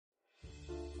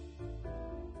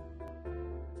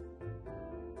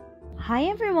Hi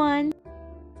everyone!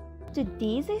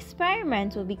 Today's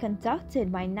experiment will be conducted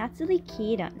by Natalie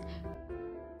Khadan,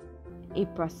 a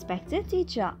prospective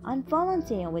teacher and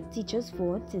volunteer with Teachers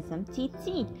for Autism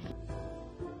TT.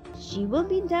 She will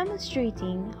be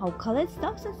demonstrating how colored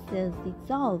substances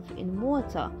dissolve in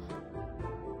water.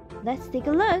 Let's take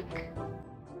a look.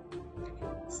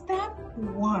 Step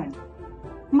 1.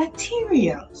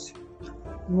 Materials: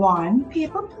 1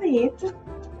 paper plate,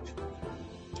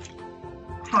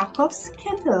 pack of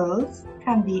Skittles,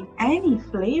 can be any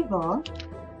flavor,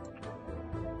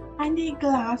 and a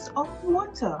glass of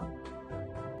water.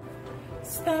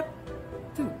 Step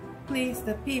 2. Place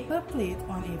the paper plate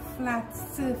on a flat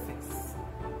surface.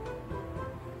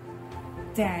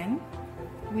 Then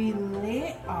we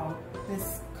lay out the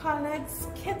colored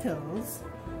Skittles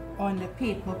on the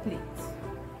paper plate.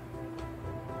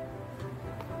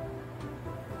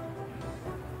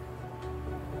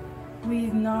 We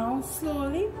now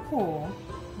slowly pour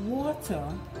water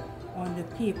on the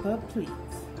paper plate.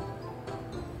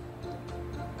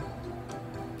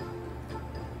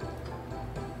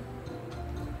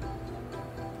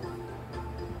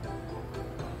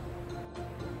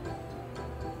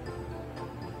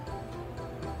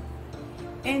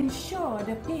 Ensure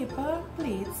the paper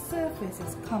plate surface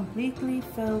is completely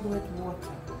filled with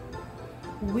water.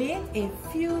 Wait a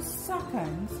few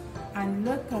seconds and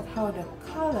look at how the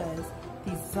colors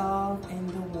dissolve in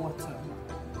the water.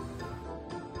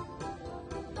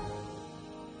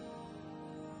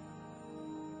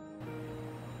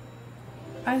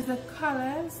 As the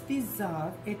colors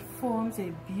dissolve, it forms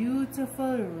a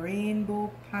beautiful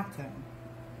rainbow pattern.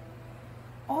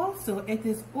 Also, it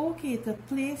is okay to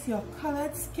place your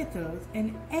colored Skittles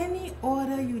in any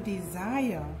order you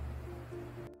desire.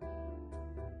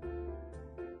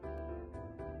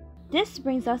 This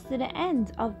brings us to the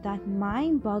end of that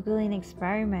mind-boggling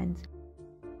experiment.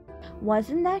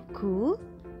 Wasn't that cool?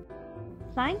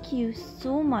 Thank you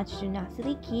so much to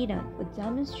Natalie Khadan for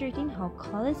demonstrating how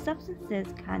colored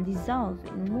substances can dissolve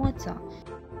in water.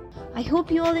 I hope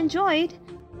you all enjoyed.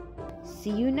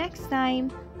 See you next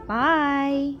time.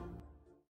 Bye.